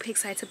Caves. I'm super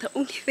excited. The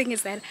only thing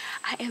is that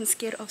I am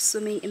scared of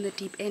swimming in the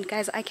deep end.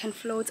 Guys, I can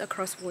float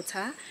across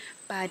water,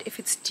 but if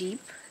it's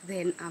deep,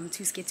 then I'm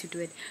too scared to do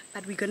it.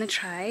 But we're gonna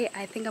try.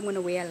 I think I'm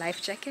gonna wear a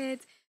life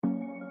jacket.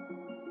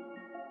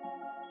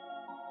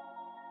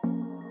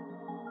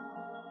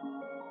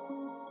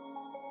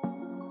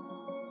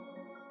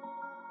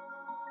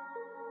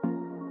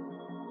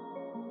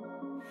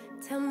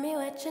 Tell me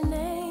what your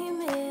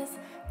name is.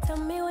 Tell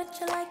me what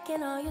you like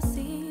and all your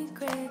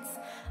secrets.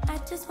 I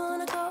just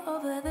wanna go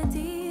over the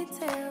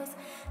details.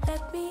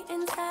 Let me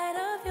inside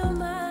of your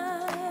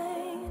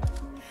mind.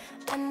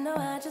 I know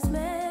I just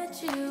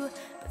met you,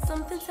 but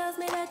something tells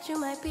me that you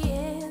might be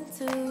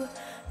into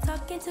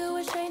talking to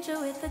a stranger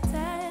with a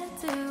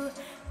tattoo.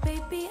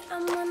 Baby,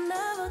 I'm one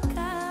of a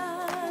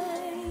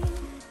kind.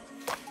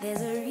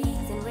 There's a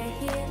reason we're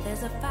here.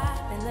 There's a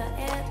vibe in the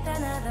air that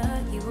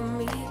neither you or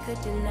me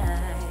could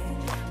deny.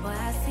 Boy,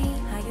 I see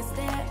how you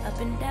stare up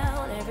and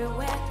down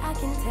everywhere. I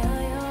can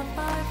tell you're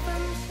far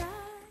from shy.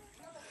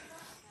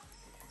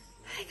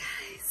 Hi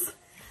guys,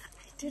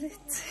 I did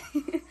it.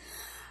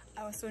 I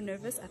was so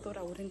nervous. I thought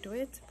I wouldn't do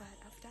it, but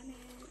I've done it.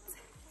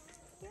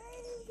 Yay.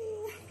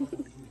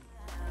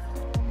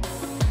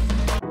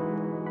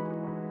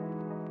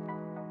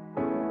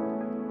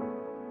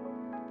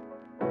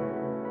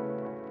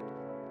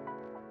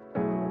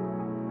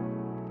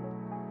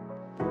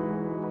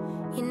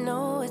 You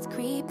know it's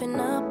creeping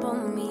up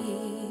on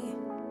me.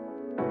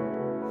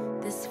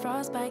 This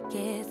frostbite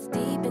gets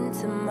deep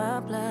into my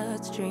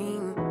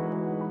bloodstream.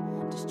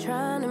 Just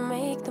trying to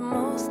make the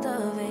most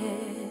of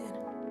it.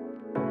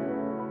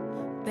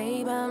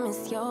 Babe, I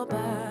miss your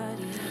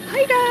body.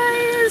 Hi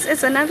guys,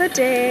 it's another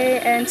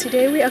day and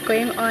today we are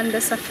going on the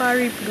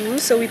Safari Blue.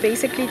 So we're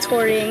basically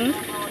touring,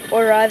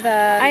 or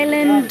rather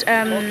island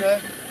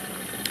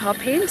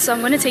hopping. So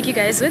I'm going to take you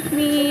guys with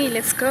me.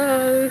 Let's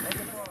go.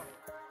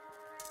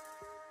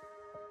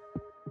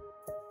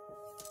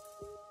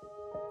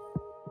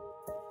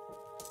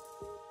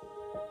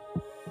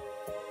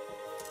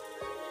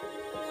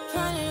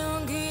 Finally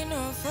don't get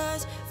no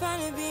fuss,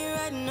 finally be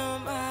riding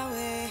on my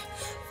way.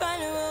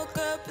 Finally woke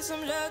up with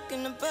some luck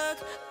in the book.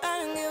 I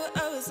don't give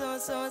a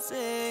what so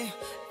say.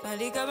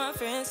 Finally got my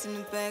friends in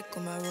the back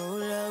of my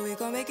roller. We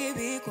gon' make it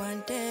big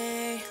one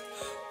day.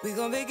 We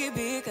gon' make it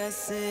big, I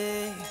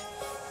say.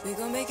 We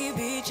gon' make it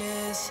big,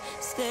 just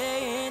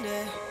stay in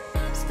there.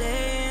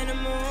 Stay in the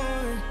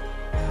moment.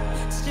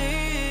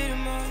 Stay in the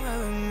moment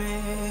with me.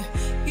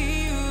 Give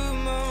you a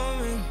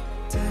moment.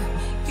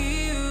 Give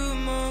you a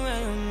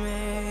moment with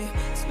me.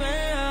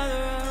 Smell all the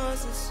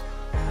roses.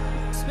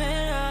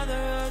 Smell all the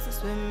roses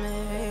with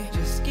me.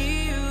 Just give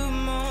you a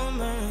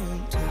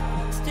moment.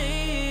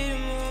 Stay in the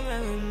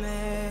moment with me.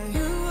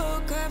 You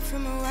woke up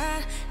from a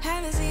while.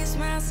 Haven't seen you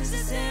smile since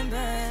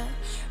December.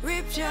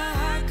 Ripped your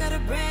heart, got a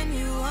brand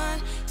new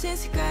one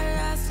since you got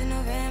lost in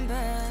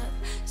November.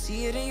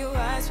 See it in your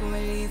eyes when we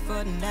leave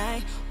for the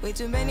night. Way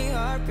too many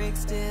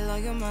heartbreaks still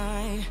on your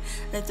mind.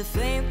 Let the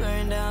flame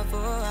burn down for a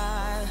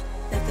while.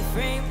 Let the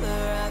flame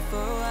blur out for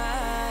a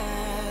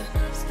while.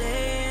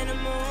 Stay in the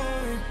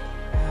moment.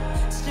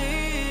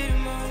 Stay in the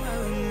moment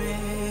with me.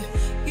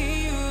 Give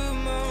you a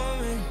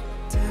moment.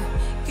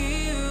 Give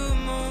you a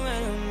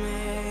moment with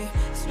me.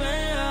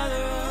 Smell all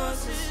the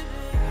roses.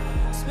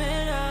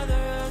 Smell all the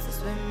roses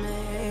with me.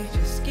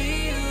 Just give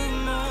you a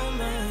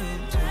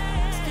moment.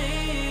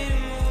 Stay in the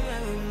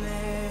moment with me.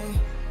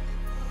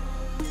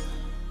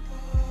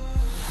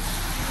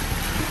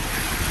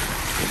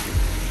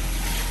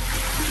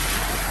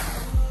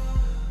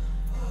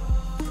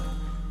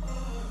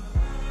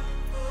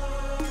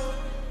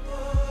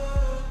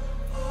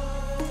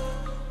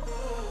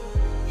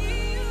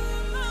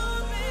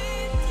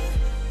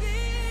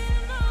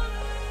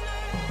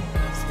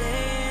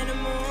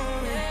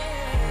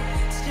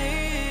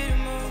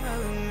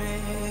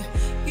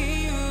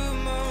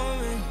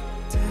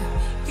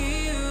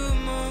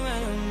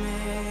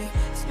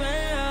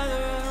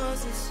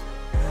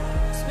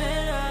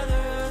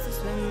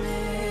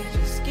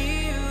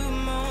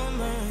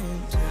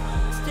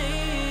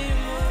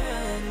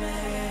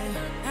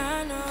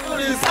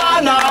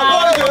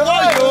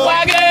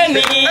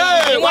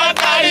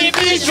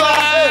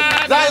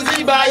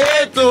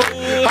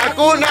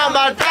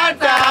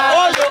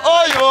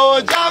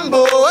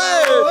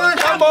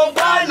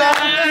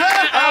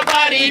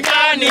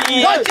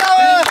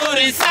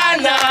 nzuri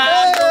sana.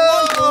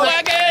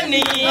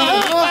 Wageni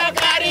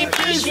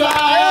wakaribishwa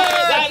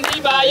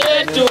Zanzibar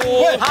yetu.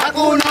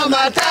 Hakuna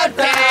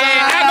matata.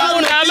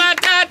 Hakuna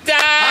matata.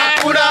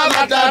 Hakuna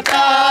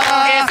matata.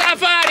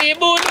 Safari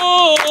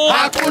bunu.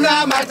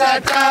 Hakuna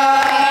matata.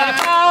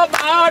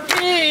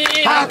 Baoti.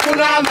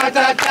 Hakuna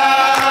matata.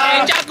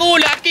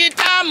 Chakula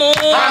kitamu.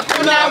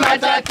 Hakuna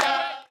matata.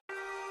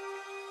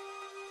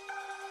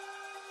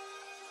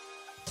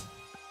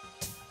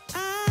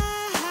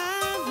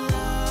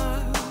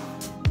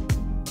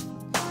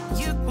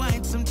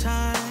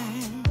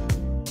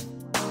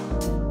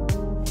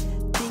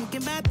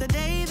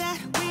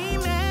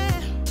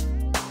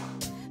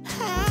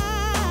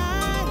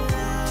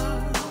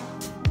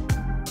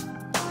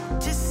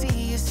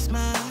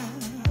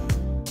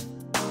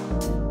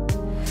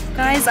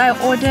 Guys, I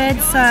ordered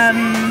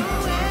some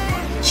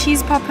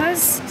cheese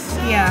poppers.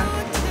 Yeah,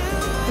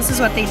 this is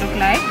what they look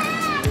like.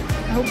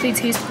 I hope they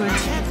taste good.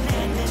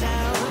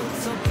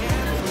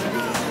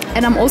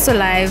 And I'm also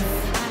live.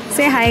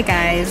 Say hi,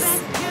 guys.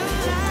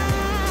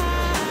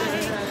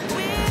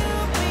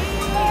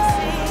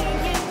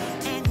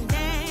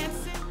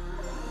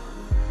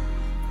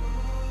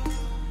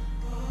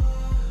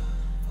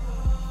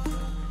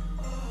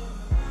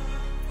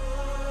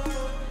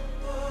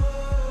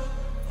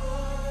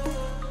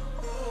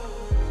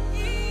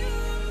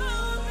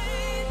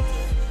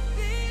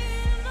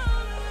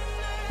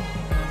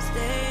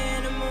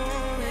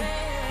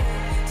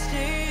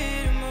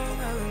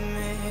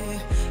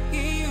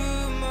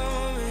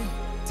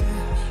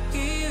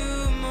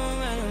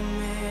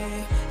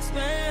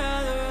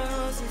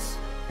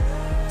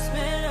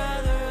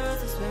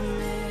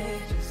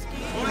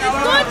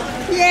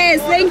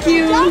 Yes, thank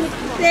you.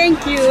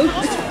 Thank you.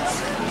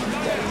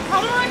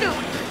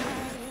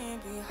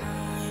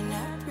 Behind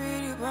that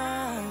pretty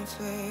brown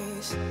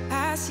face,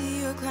 I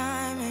see you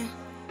climbing.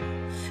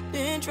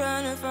 Been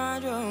trying to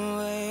find your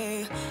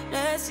way.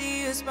 Let's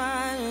see you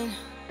smiling.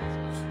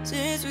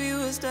 Since we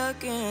were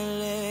stuck in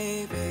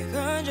LA, babe,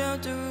 come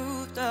jump the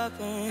rooftop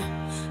and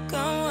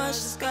come watch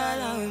the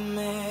skyline with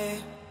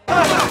me.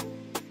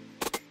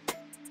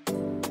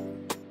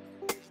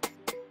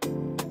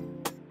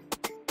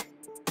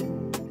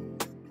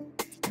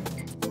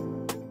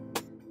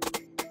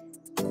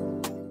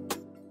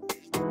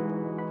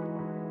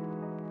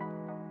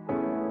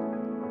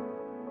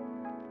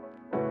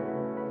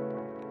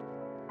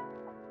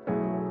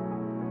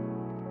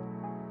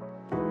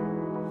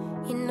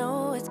 You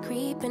know it's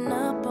creeping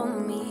up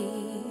on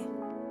me.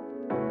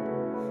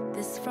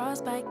 This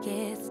frostbite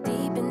gets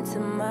deep into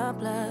my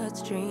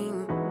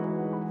bloodstream.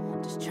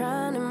 Just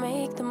trying to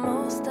make the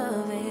most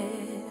of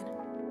it.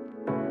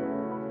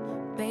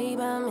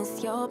 Babe, I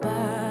miss your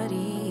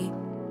body.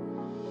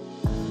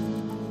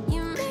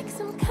 You make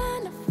some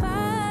kind of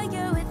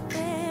fire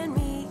within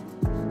me.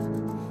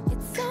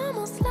 It's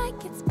almost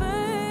like it's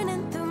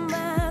burning through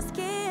my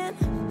skin.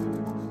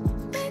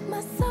 Make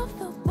myself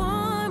feel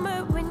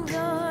warmer when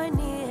you're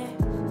near.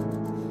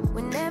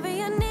 Whenever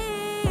you're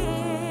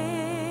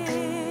near,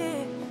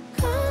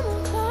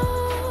 come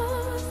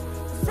close.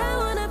 'Cause I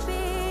wanna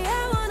be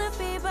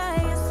by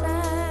your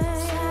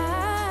side.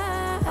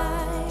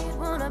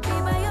 Wanna be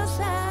by your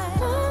side.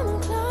 Come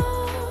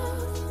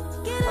close.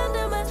 Get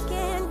under my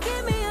skin.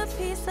 Give me a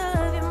piece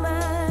of your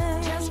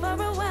mind. Just for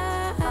a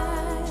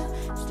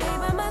while. Stay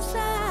by my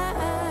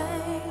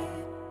side.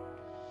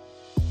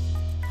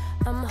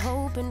 I'm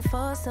hoping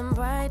for some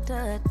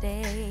brighter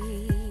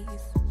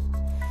days.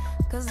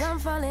 'Cause I'm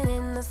falling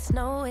in the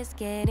snow, it's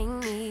getting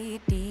knee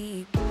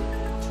deep.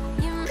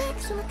 You make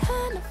some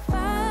kind of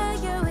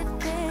fire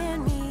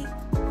within me.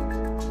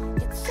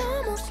 It's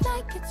almost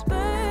like it's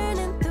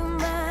burning through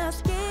my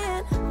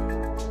skin.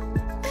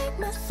 Make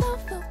myself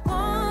feel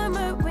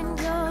warmer when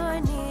you're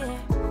near.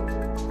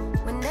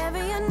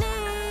 Whenever you're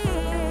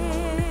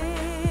near,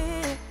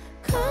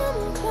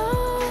 come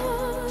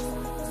close.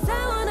 'Cause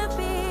I wanna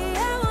be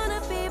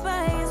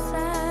by your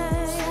side.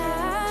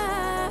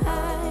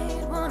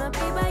 Wanna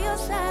be by your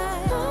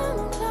side.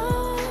 Come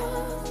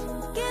close.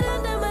 Get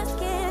under my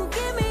skin.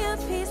 Give me a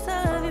piece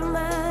of your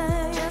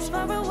mind. Just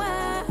for a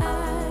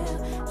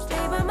while.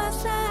 Stay by my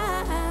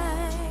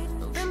side.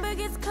 November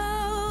gets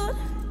cold.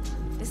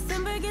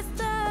 December gets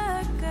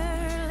darker.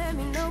 Let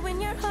me know when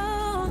you're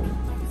home.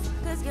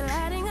 'Cause you're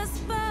lighting a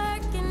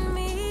spark in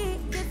me.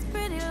 It's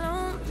pretty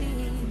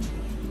lonely.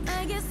 I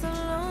get so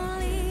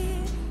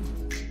lonely.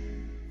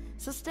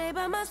 So stay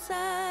by my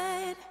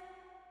side.